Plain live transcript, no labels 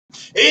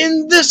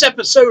In this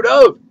episode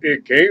of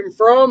It Came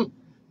From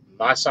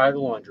My Side of the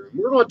Laundry Room,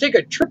 we're going to take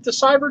a trip to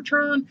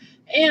Cybertron,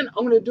 and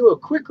I'm going to do a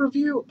quick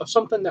review of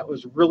something that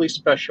was really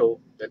special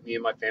that me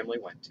and my family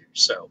went to.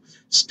 So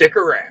stick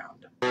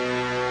around.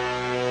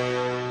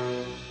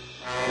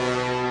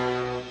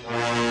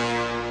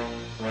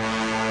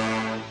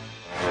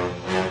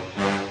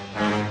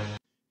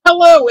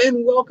 Hello,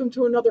 and welcome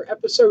to another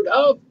episode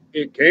of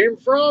It Came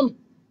From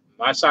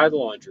My Side of the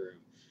Laundry Room.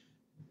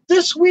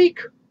 This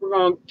week, we're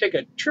going to take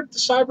a trip to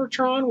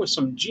Cybertron with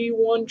some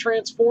G1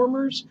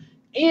 Transformers,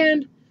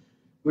 and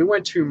we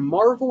went to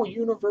Marvel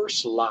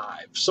Universe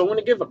Live. So I want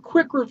to give a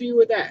quick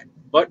review of that.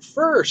 But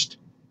first,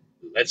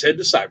 let's head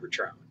to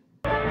Cybertron.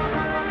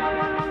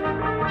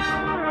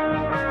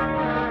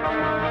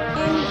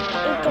 And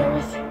it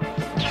goes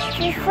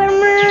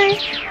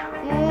Transformers,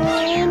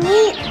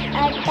 Mini,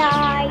 a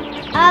die,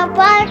 a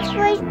box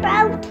with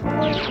sprout,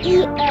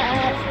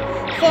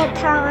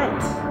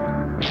 Satans.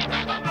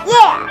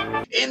 Yeah!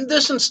 In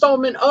this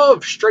installment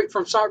of Straight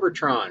from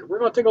Cybertron, we're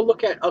going to take a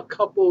look at a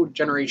couple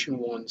Generation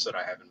 1s that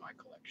I have in my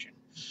collection.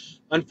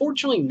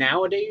 Unfortunately,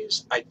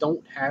 nowadays, I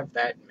don't have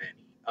that many.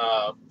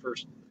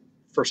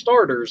 For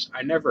starters,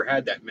 I never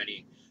had that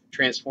many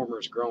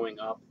Transformers growing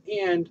up,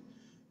 and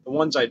the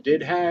ones I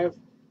did have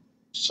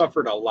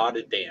suffered a lot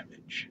of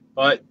damage.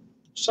 But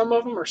some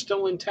of them are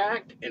still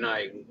intact, and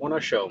I want to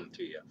show them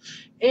to you.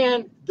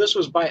 And this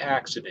was by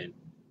accident.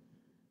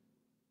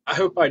 I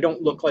hope I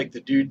don't look like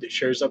the dude that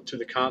shows up to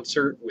the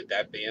concert with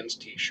that band's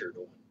t-shirt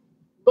on.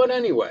 But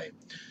anyway,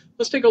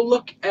 let's take a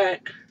look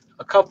at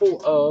a couple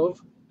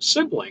of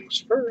siblings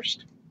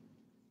first.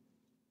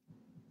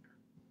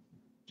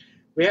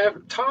 We have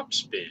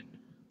Topspin,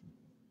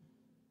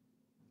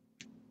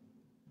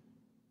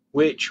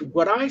 which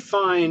what I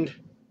find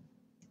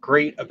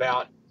great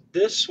about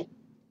this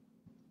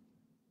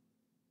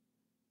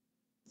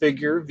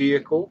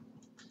vehicle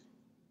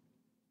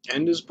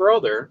and his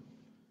brother,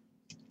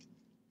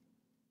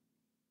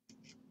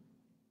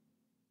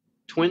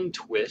 Twin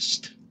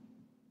Twist.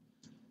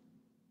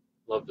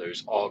 Love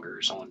those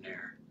augers on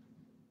there.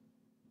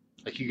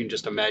 Like you can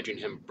just imagine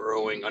him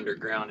burrowing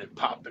underground and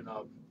popping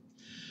up.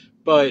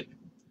 But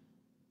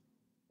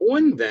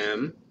on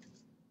them,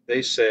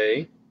 they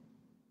say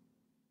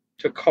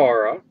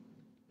Takara,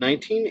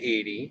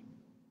 1980,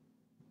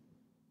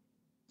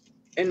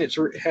 and it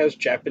has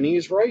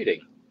Japanese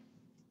writing.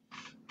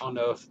 I don't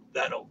know if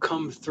that'll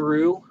come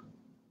through,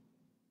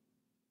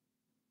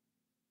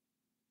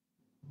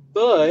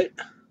 but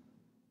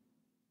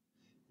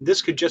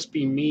this could just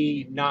be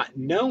me not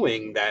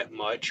knowing that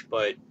much,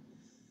 but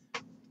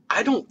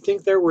I don't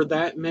think there were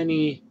that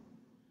many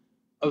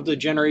of the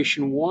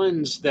Generation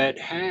 1s that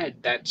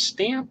had that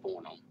stamp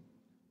on them.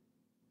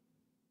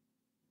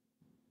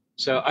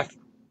 So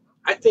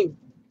I think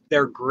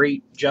they're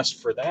great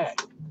just for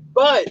that.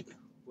 But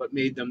what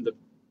made them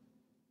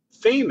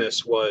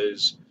famous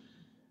was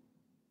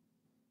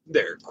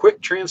their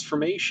quick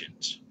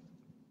transformations.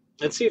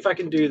 Let's see if I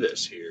can do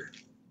this here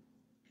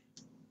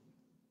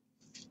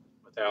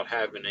without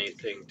having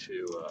anything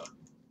to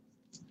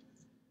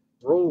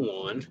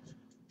roll on.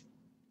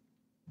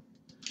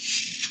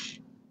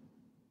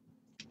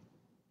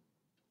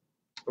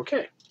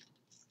 Okay.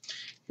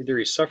 Either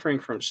he's suffering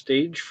from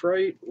stage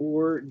fright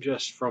or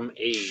just from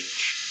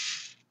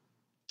age.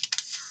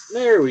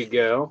 There we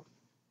go.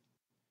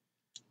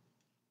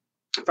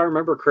 If I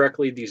remember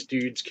correctly, these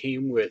dudes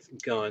came with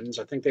guns.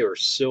 I think they were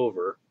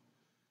silver.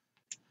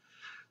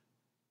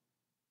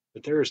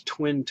 But there's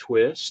Twin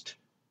Twist.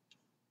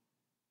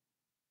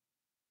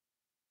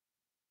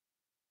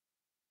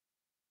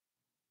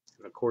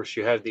 And of course,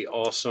 you have the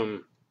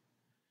awesome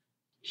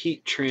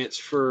heat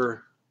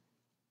transfer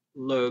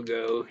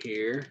logo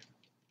here.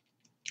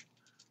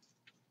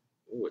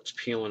 Oh, it's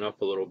peeling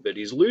up a little bit.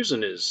 He's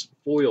losing his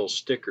foil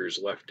stickers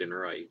left and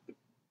right.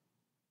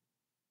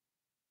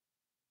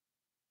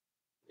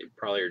 They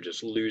probably are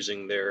just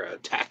losing their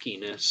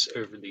tackiness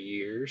over the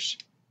years.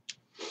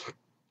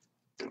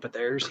 But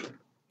there's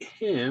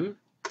him.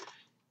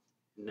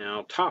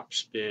 Now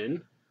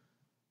Topspin.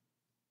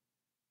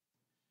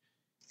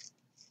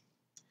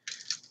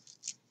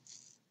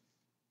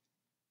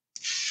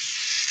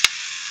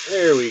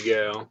 There we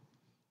go.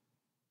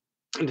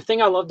 And the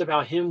thing I loved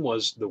about him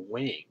was the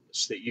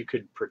wings, that you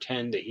could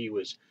pretend that he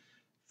was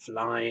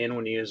flying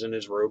when he is in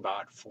his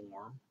robot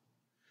form,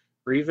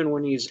 or even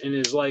when he's in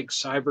his like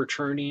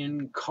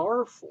Cybertronian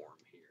car form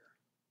here.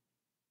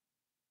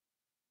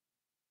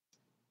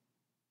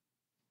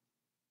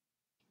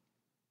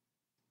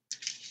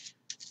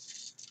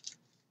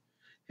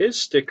 His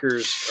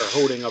stickers are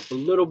holding up a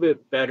little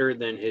bit better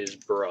than his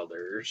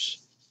brother's.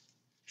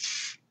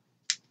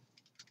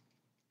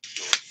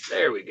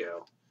 There we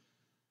go.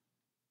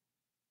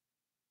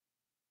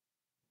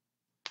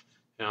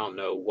 I don't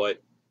know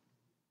what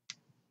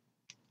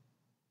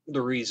the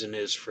reason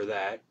is for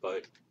that,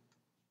 but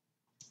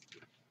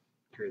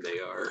here they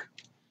are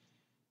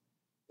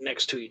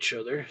next to each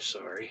other.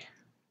 Sorry.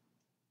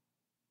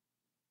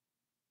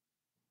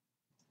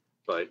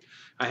 but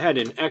I had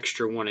an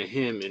extra one of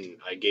him, and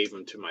I gave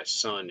him to my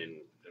son, and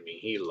I mean,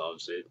 he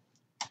loves it.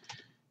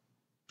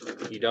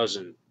 He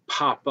doesn't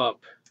pop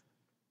up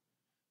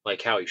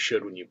like how he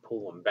should when you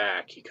pull him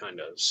back. He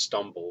kind of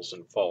stumbles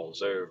and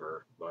falls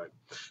over, but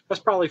that's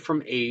probably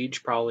from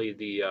age. Probably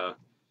the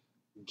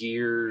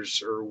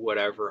gears or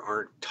whatever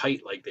aren't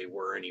tight like they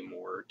were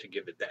anymore to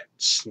give it that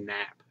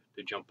snap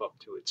to jump up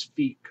to its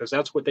feet, because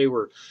that's what they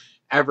were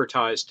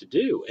advertised to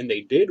do, and they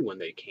did when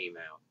they came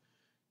out.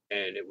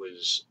 And it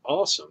was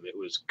awesome. It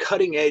was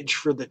cutting edge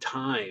for the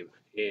time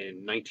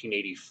in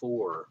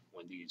 1984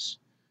 when these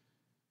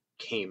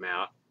came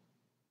out.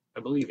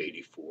 I believe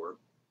 84.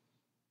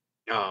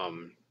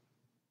 Um,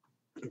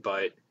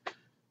 but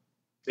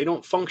they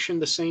don't function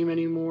the same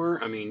anymore.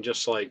 I mean,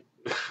 just like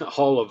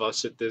all of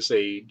us at this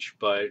age,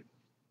 but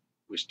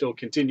we still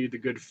continue the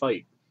good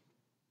fight.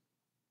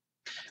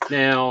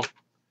 Now,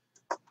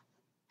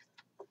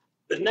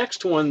 the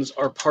next ones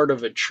are part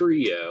of a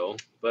trio,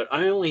 but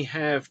I only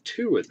have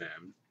two of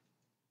them.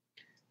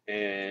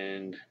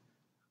 And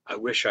I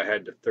wish I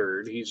had the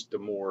third. He's the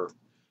more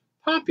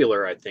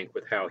popular, I think,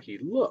 with how he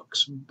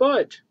looks.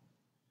 But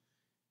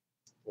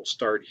we'll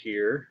start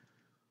here.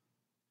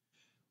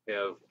 We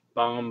have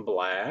Bomb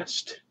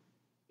Blast,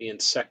 the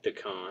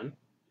Insecticon.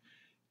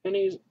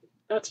 And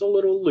that's a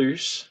little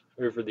loose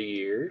over the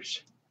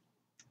years.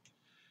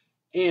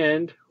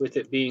 And with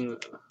it being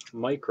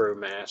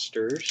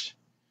MicroMasters,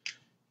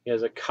 he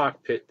has a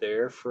cockpit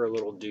there for a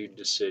little dude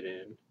to sit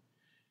in.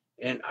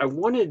 And I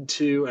wanted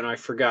to, and I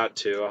forgot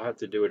to, I'll have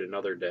to do it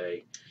another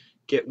day,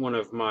 get one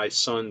of my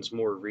son's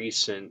more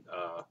recent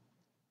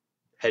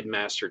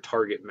Headmaster,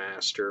 Target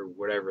Master,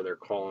 whatever they're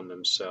calling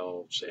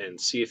themselves,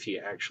 and see if he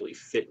actually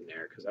fit in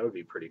there, because that would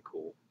be pretty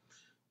cool.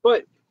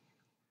 But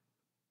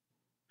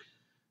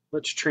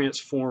let's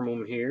transform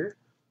them here.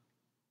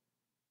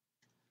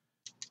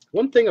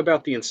 One thing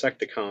about the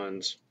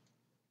Insecticons,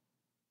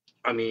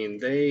 I mean,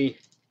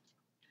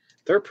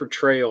 their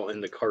portrayal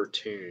in the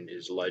cartoon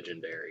is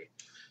legendary.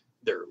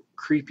 Their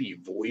creepy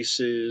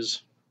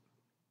voices,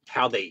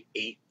 how they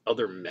ate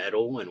other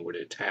metal and would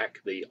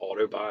attack the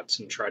Autobots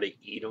and try to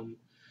eat them.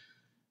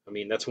 I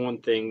mean, that's one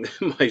thing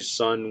my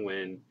son,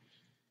 when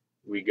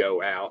we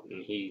go out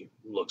and he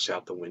looks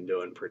out the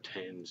window and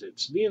pretends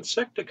it's the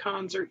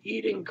Insecticons are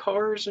eating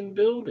cars and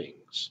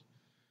buildings.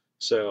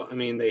 So, I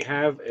mean, they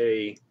have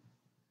a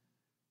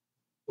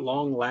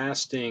long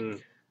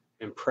lasting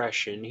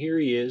impression. Here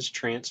he is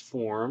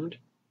transformed.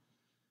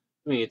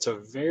 I mean, it's a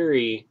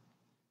very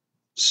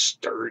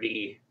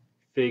sturdy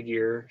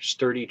figure,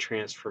 sturdy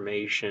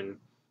transformation,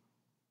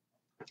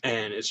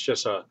 and it's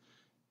just a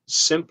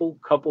simple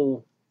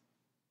couple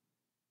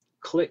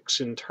clicks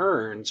and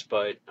turns,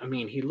 but I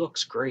mean, he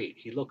looks great.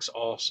 He looks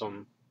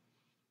awesome.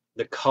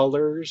 The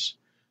colors,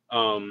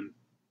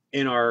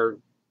 in our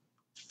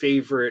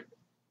favorite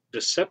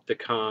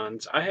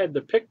Decepticons, I had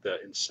to pick the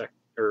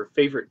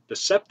favorite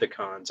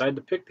Decepticons. I had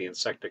to pick the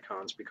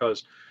Insecticons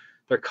because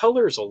their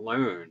colors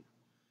alone,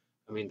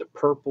 I mean, the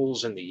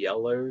purples and the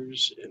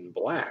yellows and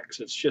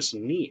blacks, it's just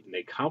neat, and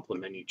they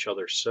complement each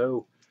other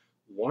so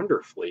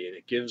wonderfully, and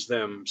it gives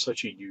them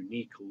such a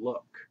unique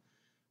look.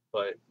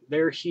 But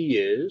there he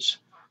is.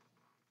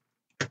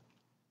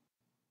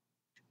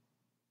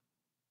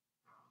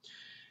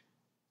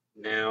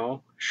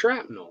 Now,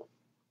 Shrapnel,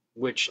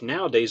 which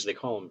nowadays they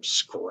call him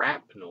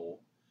Scrapnel,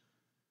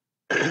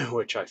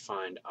 which I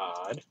find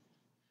odd.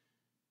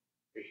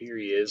 Here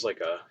he is,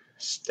 like a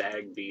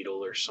stag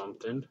beetle or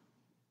something.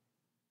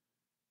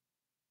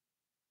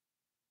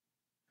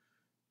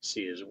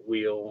 See his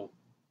wheel,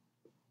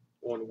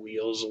 one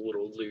wheel's a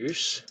little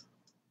loose.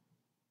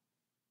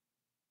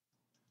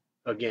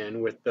 Again,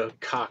 with the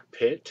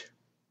cockpit,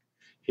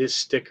 his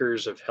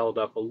stickers have held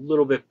up a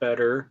little bit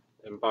better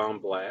than Bomb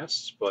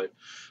Blast's, but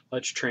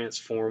let's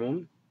transform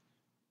him.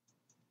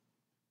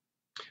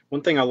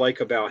 One thing I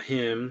like about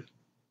him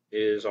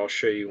is, I'll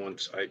show you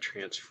once I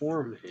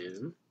transform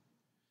him.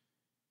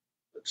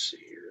 Let's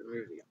see here,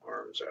 move the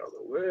arms out of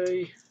the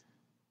way.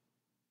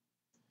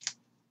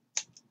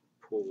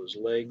 Pull his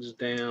legs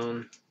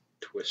down,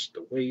 twist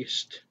the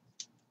waist.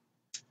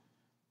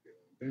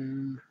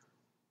 Boom.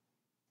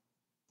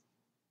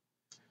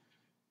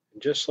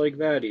 And just like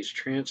that, he's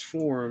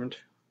transformed.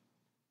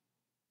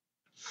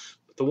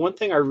 But the one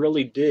thing I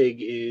really dig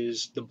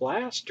is the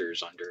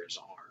blasters under his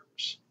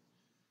arms.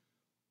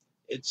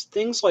 It's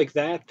things like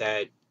that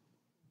that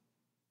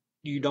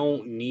you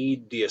don't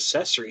need the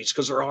accessories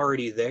because they're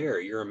already there.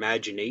 Your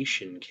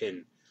imagination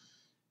can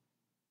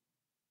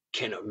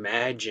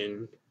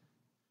imagine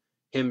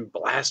him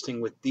blasting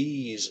with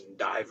these and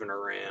diving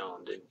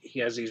around, and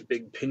he has these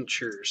big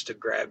pinchers to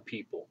grab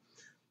people.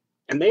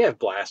 And they have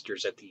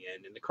blasters at the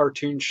end, and the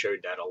cartoon showed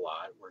that a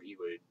lot, where he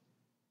would,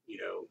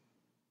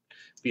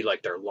 be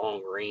like their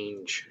long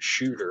range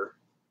shooter.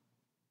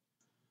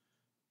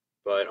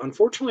 But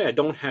unfortunately, I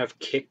don't have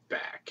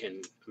Kickback,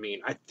 and I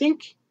mean, I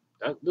think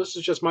this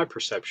is just my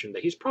perception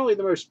that he's probably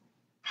the most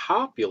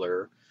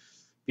popular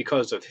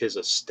because of his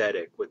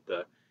aesthetic with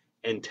the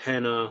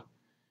antenna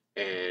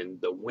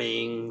and the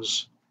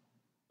wings.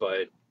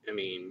 But I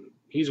mean,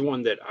 He's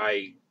one that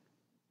I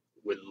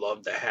would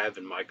love to have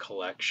in my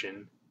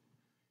collection.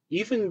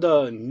 Even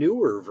the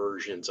newer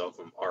versions of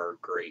them are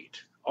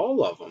great.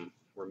 All of them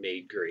were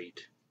made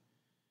great.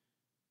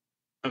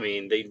 I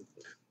mean, they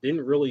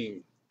didn't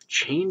really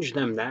change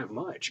them that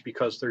much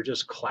because they're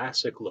just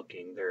classic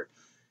looking. They're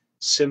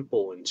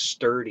simple and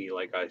sturdy,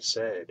 like I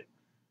said.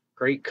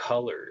 Great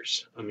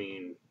colors. I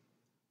mean,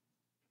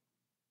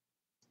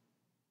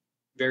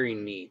 very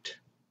neat.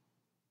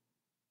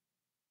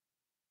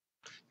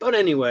 But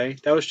anyway,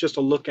 that was just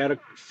a look at a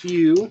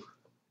few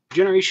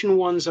Generation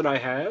 1s that I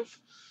have.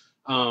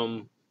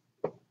 Um,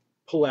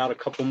 pull out a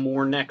couple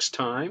more next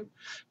time.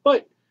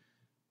 But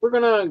we're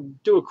going to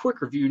do a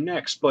quick review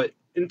next. But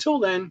until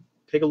then,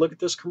 take a look at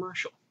this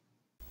commercial.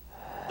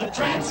 The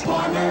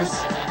Transformers,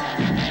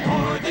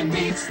 more than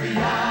meets the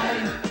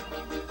eye.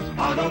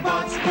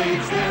 Autobots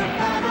wage their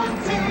battle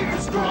to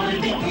destroy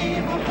the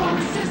evil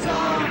forces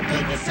of the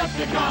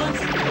Decepticons.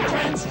 The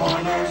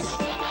Transformers,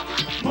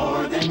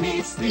 more than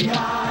meets the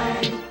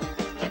eye.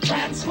 The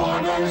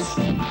Transformers,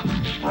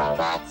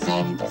 robots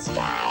in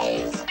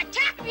disguise.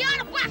 Attack the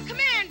Autobot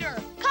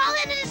Commander! Call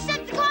in a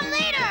Decepticon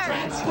leader!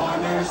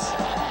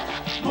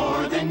 Transformers,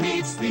 more than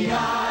meets the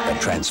eye. The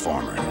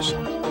Transformers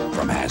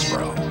from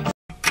Hasbro.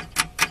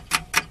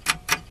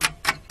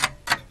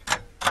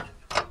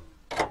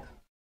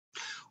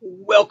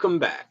 Welcome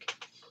back.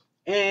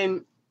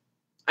 And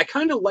I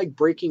kind of like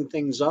breaking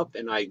things up,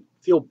 and I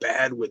feel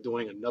bad with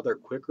doing another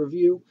quick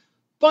review,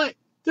 but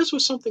this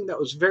was something that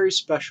was very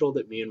special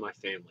that me and my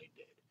family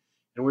did.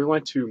 And we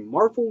went to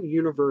Marvel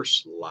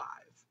Universe Live.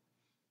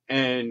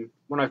 And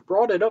when I've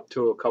brought it up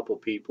to a couple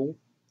people,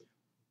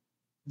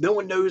 no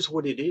one knows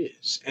what it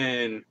is.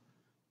 And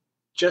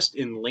just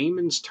in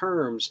layman's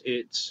terms,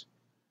 it's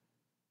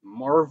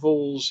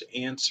Marvel's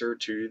answer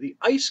to the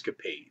Ice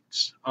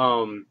Capades.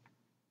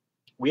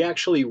 We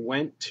actually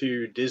went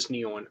to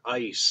Disney on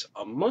Ice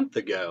a month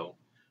ago,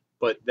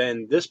 but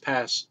then this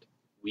past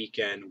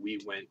weekend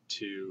we went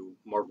to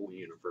Marvel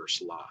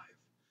Universe Live.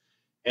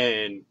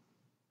 And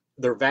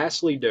they're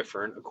vastly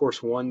different. Of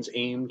course, one's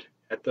aimed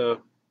at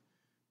the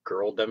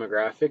girl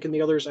demographic and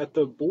the other's at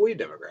the boy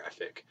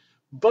demographic.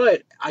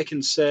 But I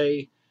can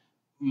say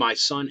my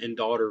son and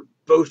daughter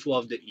both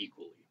loved it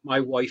equally. My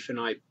wife and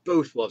I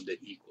both loved it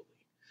equally.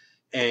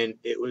 And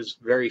it was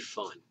very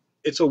fun.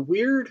 It's a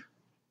weird,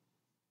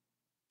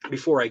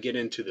 before I get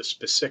into the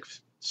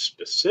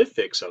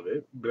specifics of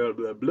it, blah,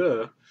 blah,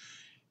 blah,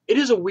 it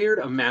is a weird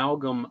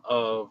amalgam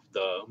of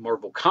the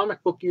Marvel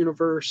comic book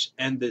universe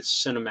and the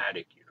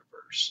cinematic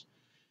universe.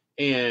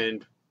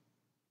 And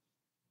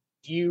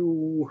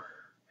you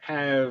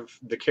have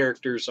the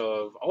characters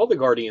of all the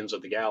Guardians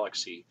of the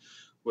Galaxy,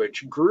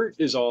 which Groot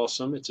is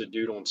awesome. It's a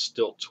dude on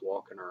stilts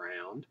walking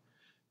around,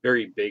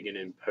 very big and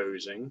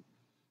imposing.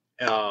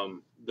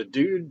 The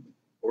dude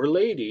or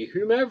lady,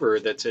 whomever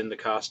that's in the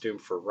costume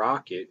for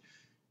Rocket,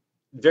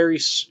 very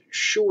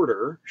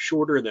shorter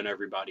than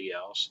everybody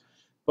else.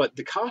 But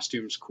the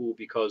costume's cool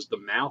because the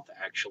mouth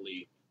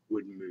actually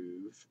would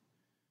move.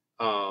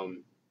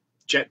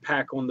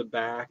 Jetpack on the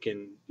back,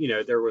 and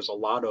there was a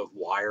lot of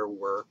wire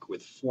work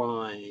with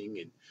flying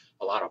and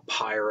a lot of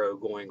pyro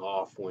going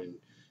off when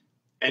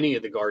any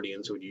of the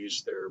Guardians would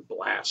use their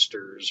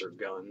blasters or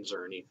guns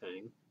or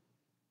anything.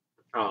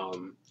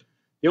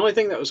 The only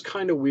thing that was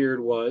kind of weird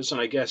was, and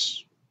I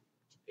guess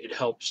it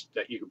helps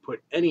that you could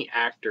put any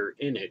actor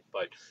in it,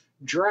 but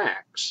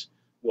Drax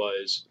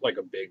was like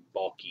a big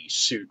bulky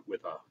suit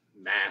with a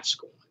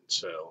mask on.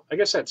 So I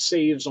guess that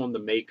saves on the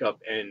makeup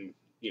and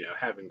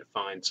having to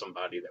find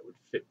somebody that would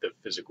fit the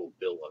physical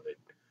bill of it.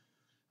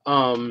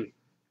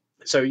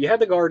 So you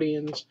had the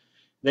Guardians,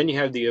 then you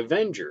have the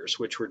Avengers,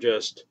 which were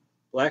just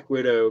Black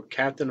Widow,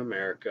 Captain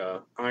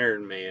America,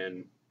 Iron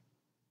Man,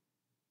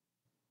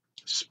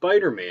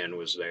 Spider-Man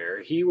was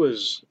there. He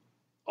was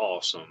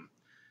awesome.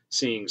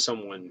 Seeing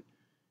someone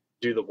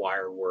do the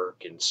wire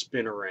work and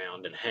spin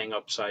around and hang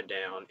upside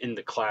down in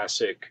the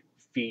classic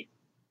feet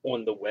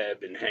on the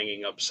web and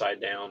hanging upside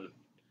down,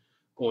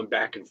 going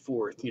back and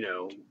forth,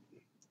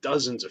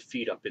 dozens of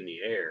feet up in the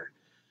air.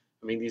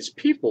 I mean, these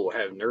people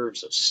have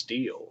nerves of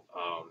steel,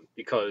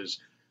 because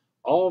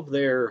all of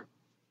their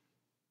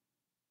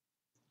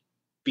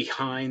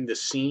behind the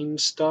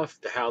scenes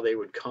stuff, to how they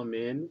would come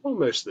in, well,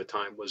 most of the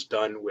time was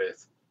done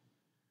with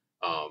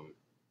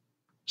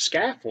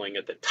scaffolding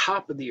at the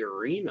top of the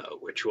arena,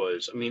 which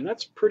was, I mean,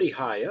 that's pretty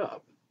high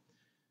up.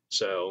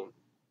 So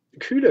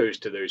kudos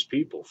to those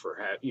people for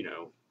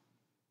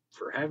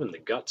for having the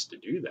guts to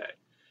do that.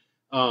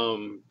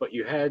 But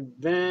you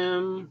had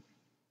them.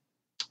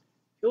 I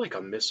feel like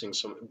I'm missing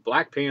some.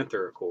 Black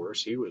Panther, of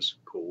course, he was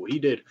cool. He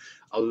did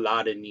a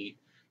lot of neat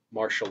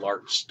martial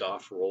arts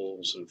stuff,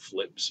 rolls and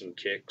flips and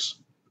kicks.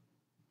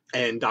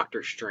 And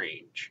Doctor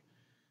Strange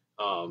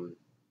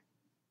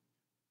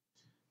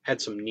had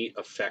some neat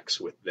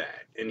effects with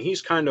that. And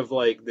he's kind of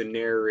like the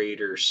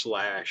narrator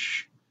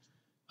slash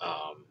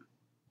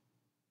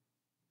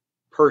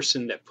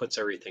person that puts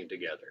everything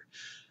together.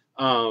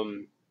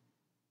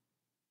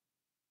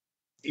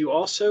 You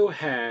also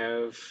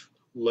have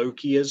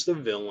Loki as the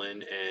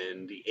villain,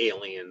 and the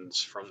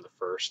aliens from the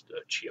first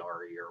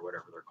Chiari or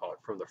whatever they're called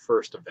from the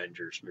first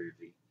Avengers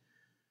movie.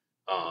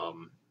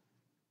 Um,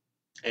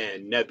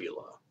 and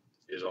Nebula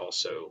is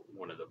also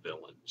one of the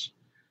villains.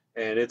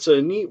 And it's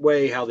a neat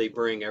way how they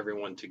bring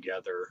everyone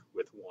together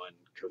with one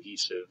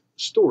cohesive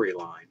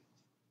storyline.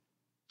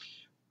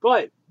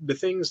 But the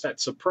things that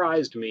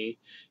surprised me,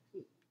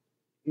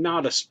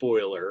 not a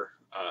spoiler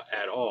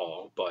at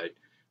all, but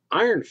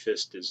Iron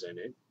Fist is in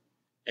it,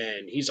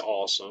 and he's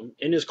awesome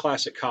in his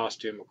classic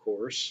costume, of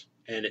course,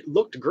 and it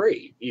looked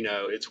great.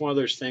 It's one of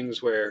those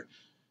things where,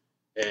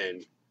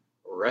 and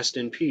rest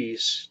in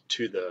peace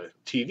to the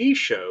TV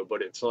show,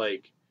 but it's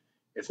like,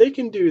 if they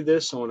can do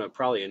this on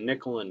probably a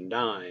nickel and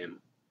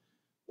dime,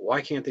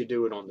 why can't they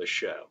do it on the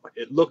show?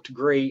 It looked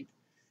great.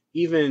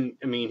 Even,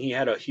 I mean, he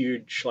had a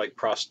huge like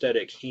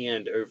prosthetic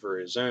hand over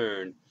his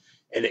own,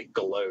 and it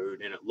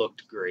glowed and it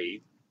looked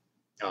great.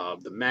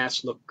 The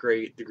mask looked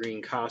great. The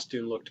green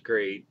costume looked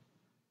great.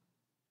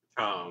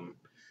 Um,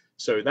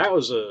 so that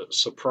was a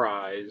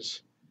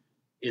surprise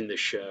in the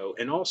show,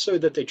 and also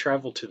that they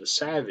traveled to the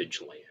Savage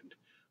Land,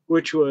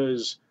 which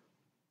was,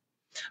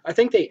 I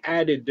think they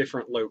added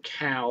different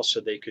locales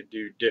so they could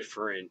do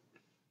different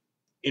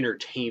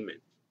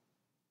entertainment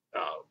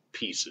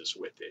pieces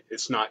with it.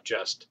 It's not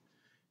just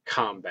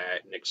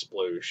combat and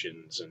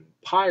explosions and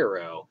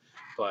pyro,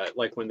 but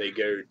like when they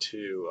go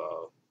to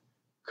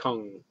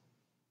Kung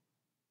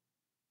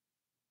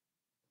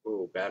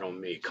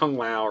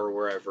Lao or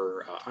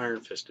wherever Iron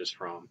Fist is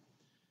from.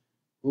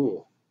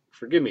 Ooh,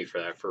 forgive me for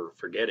that, for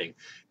forgetting.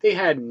 They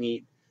had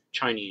neat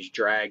Chinese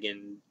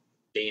dragon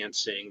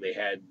dancing. They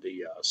had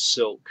the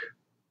silk,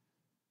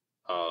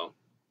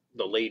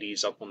 the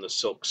ladies up on the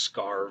silk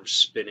scarves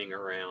spinning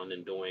around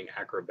and doing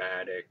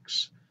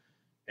acrobatics,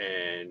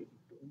 and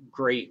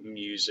great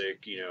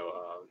music,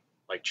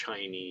 like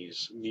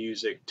Chinese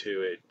music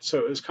to it. So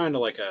it was kind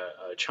of like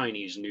a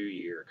Chinese New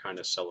Year kind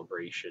of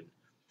celebration.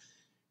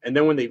 And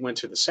then when they went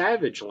to the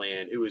Savage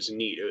Land, it was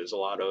neat. It was a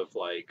lot of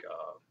like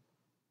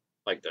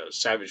the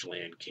Savage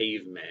Land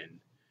cavemen.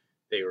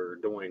 They were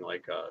doing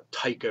like a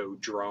taiko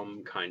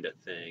drum kind of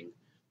thing,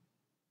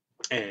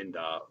 and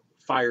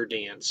fire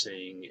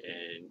dancing,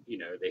 and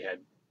they had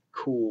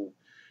cool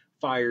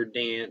fire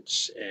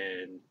dance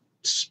and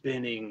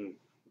spinning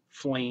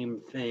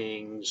flame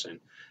things, and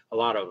a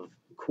lot of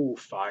cool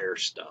fire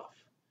stuff,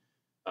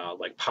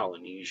 like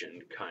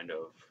Polynesian kind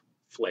of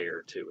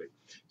flair to it.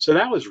 So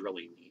that was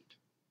really neat.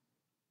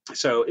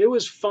 So it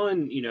was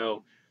fun.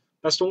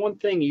 That's the one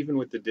thing, even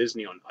with the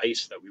Disney on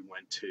Ice that we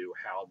went to,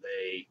 how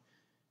they,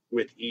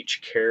 with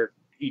each character,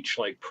 each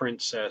like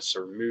princess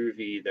or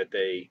movie that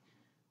they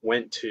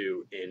went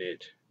to in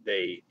it,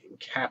 they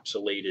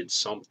encapsulated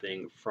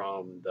something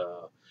from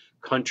the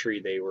country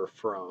they were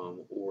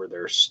from or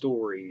their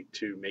story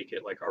to make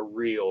it like a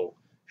real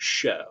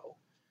show.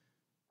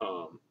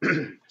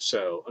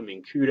 So, I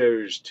mean,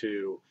 kudos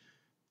to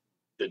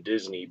the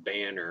Disney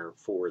banner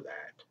for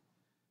that.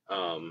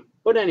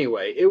 But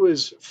anyway, it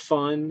was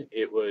fun.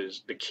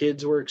 The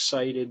kids were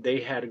excited.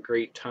 They had a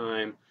great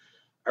time.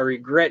 I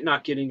regret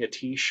not getting a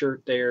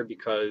t-shirt there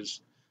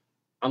because,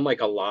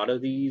 unlike a lot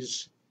of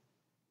these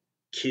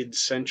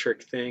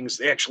kid-centric things,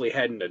 they actually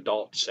had an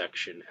adult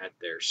section at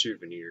their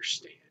souvenir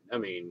stand. I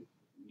mean,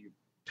 you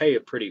pay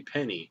a pretty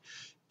penny,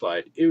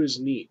 but it was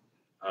neat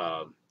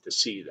to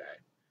see that.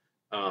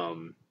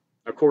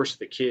 Of course,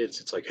 the kids,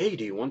 it's like, hey,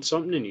 do you want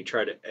something? And you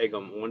try to egg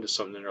them onto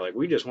something. And they're like,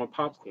 we just want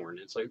popcorn.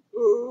 It's like,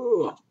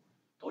 oh,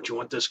 don't you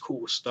want this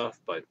cool stuff?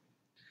 But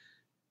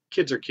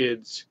kids are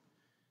kids.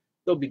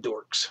 They'll be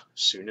dorks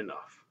soon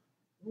enough.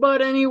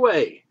 But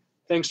anyway,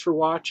 thanks for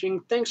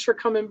watching. Thanks for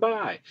coming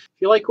by. If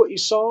you like what you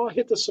saw,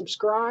 hit the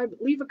subscribe.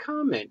 Leave a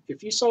comment.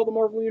 If you saw the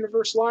Marvel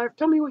Universe live,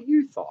 tell me what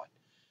you thought.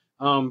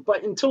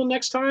 But until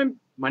next time,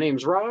 my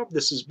name's Rob.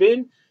 This has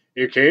been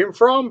It Came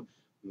From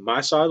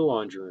My Side of the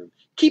Laundry Room.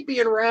 Keep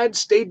being rad,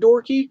 stay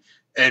dorky,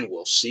 and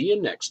we'll see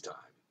you next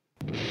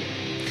time.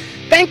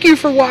 Thank you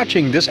for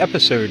watching this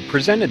episode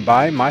presented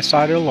by My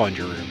Side of the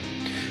Laundry Room.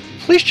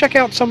 Please check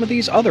out some of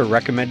these other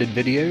recommended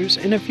videos,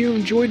 and if you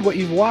enjoyed what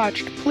you've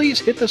watched, please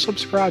hit the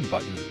subscribe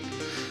button.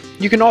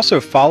 You can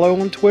also follow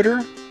on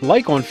Twitter,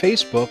 like on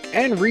Facebook,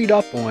 and read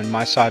up on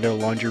My Side of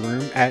the Laundry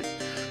Room at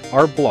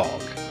our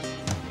blog.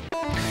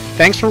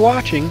 Thanks for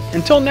watching.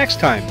 Until next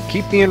time,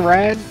 keep being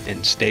rad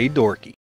and stay dorky.